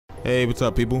Hey, what's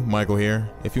up people? Michael here.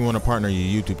 If you want to partner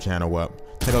your YouTube channel up,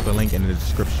 check out the link in the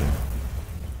description.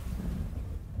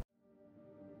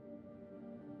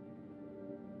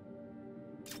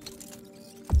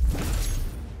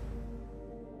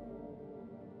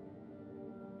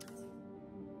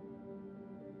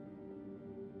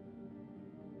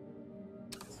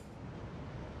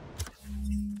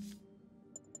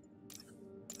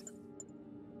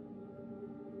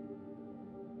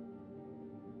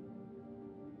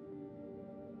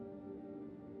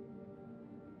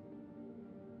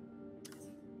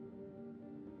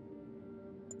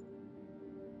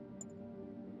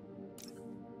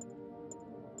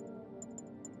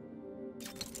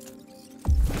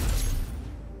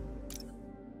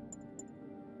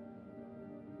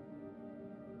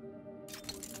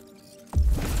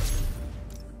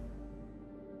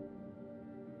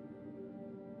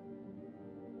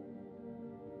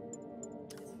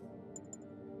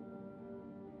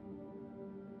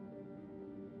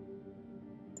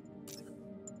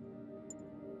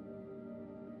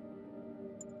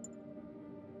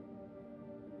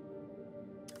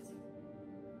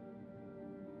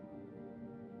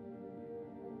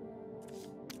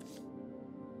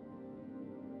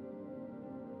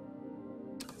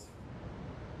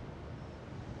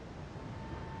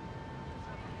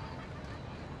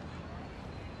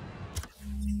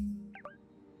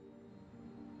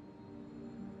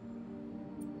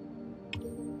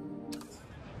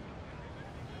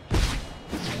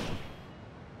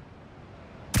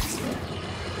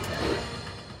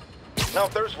 Now,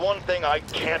 if there's one thing I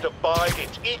can't abide,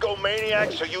 it's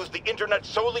egomaniacs who use the internet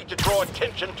solely to draw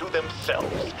attention to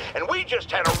themselves. And we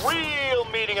just had a real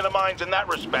meeting of the minds in that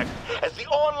respect, as the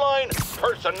online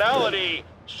personality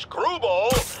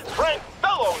Screwball drank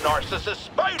fellow narcissist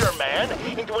Spider-Man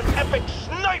into an epic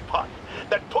snipe hunt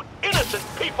that put innocent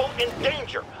people in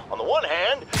danger. On the one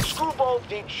hand, Screwball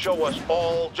did show us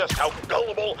all just how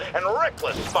gullible and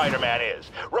reckless Spider-Man is,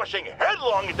 rushing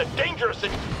headlong into dangerous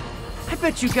and... I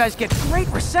bet you guys get great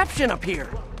reception up here.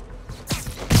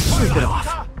 Sleep it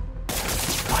off.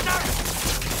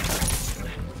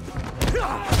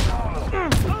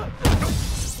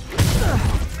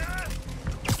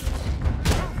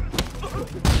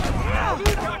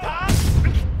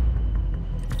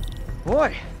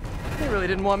 Boy, they really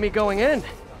didn't want me going in,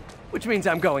 which means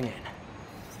I'm going in.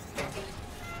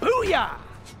 Booyah!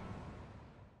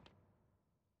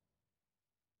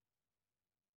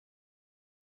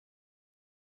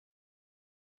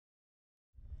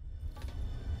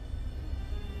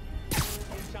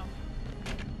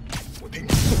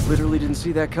 Literally didn't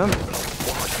see that coming.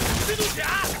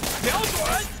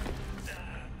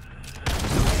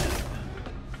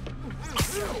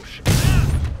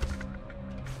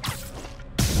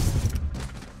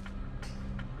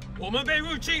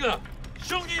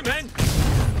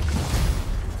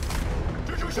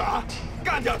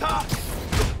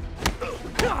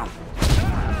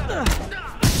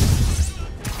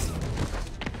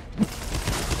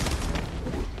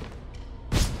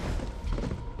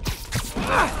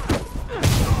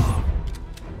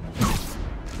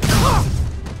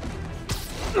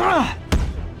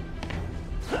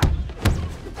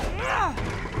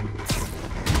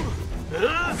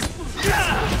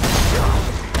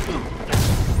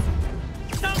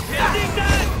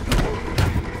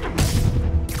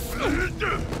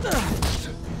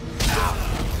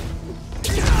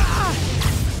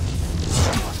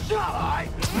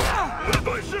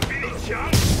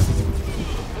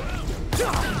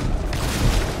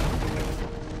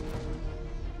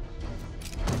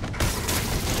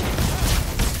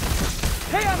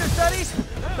 Hey, understudies!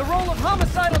 The role of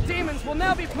homicidal demons will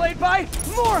now be played by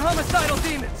more homicidal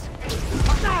demons!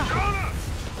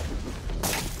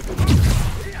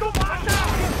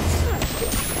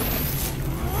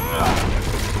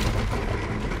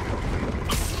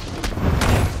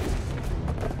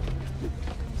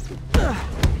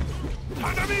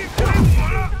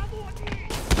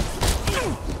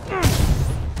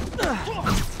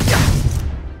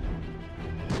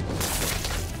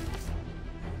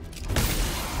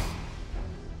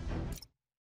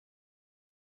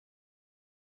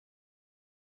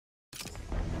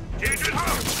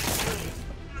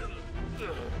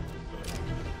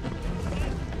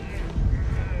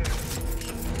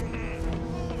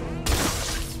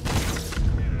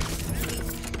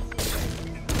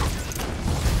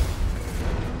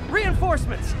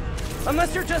 Reinforcements!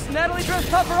 Unless you're just Natalie dressed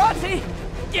paparazzi?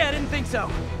 Yeah, I didn't think so.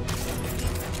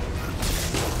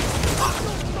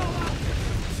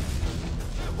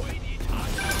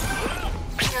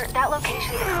 Peter, that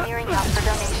location is a clearinghouse for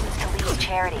donations to legal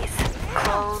charities.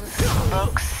 Clothes,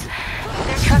 books,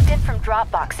 They're trucked in from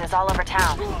drop boxes all over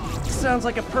town. Sounds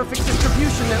like a perfect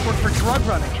distribution network for drug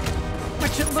running,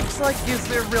 which it looks like is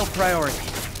their real priority.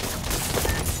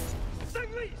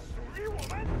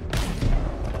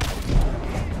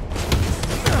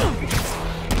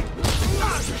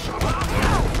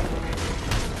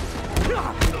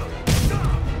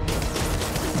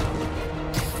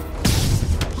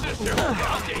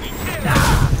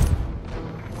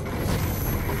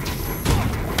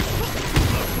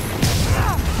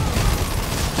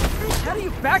 How do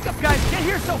you backup guys get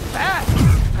here so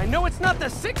fast? I know it's not the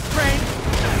 6th train.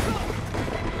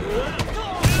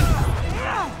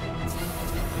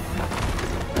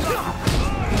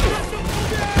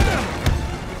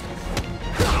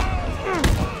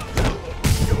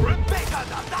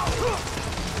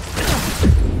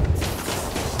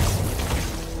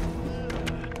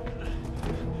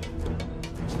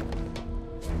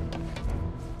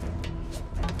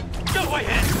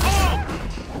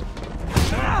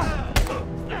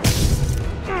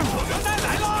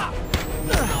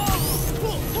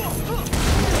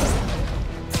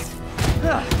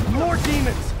 More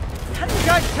demons! How do you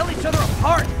guys tell each other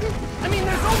apart? I mean,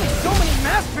 there's only so many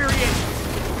mask variations!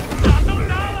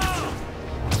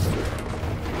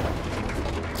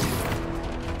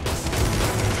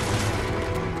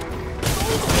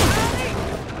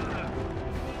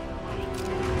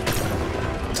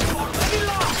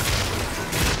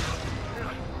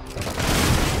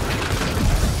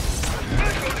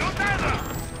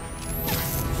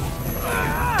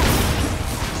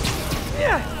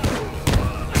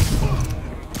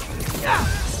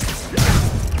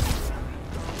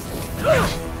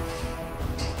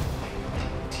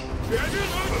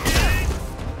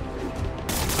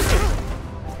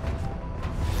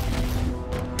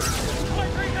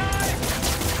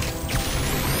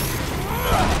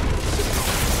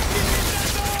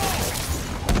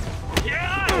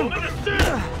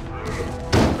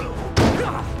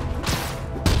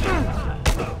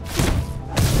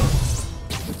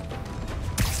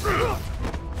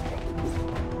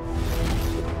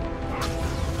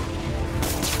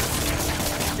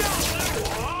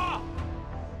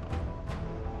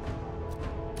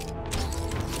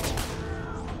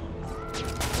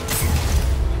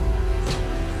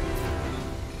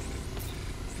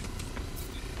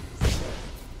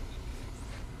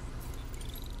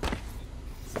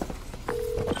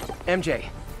 MJ,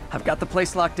 I've got the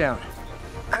place locked down.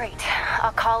 Great.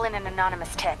 I'll call in an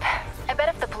anonymous tip. I bet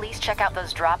if the police check out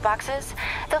those drop boxes,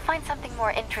 they'll find something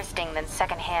more interesting than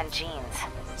secondhand jeans.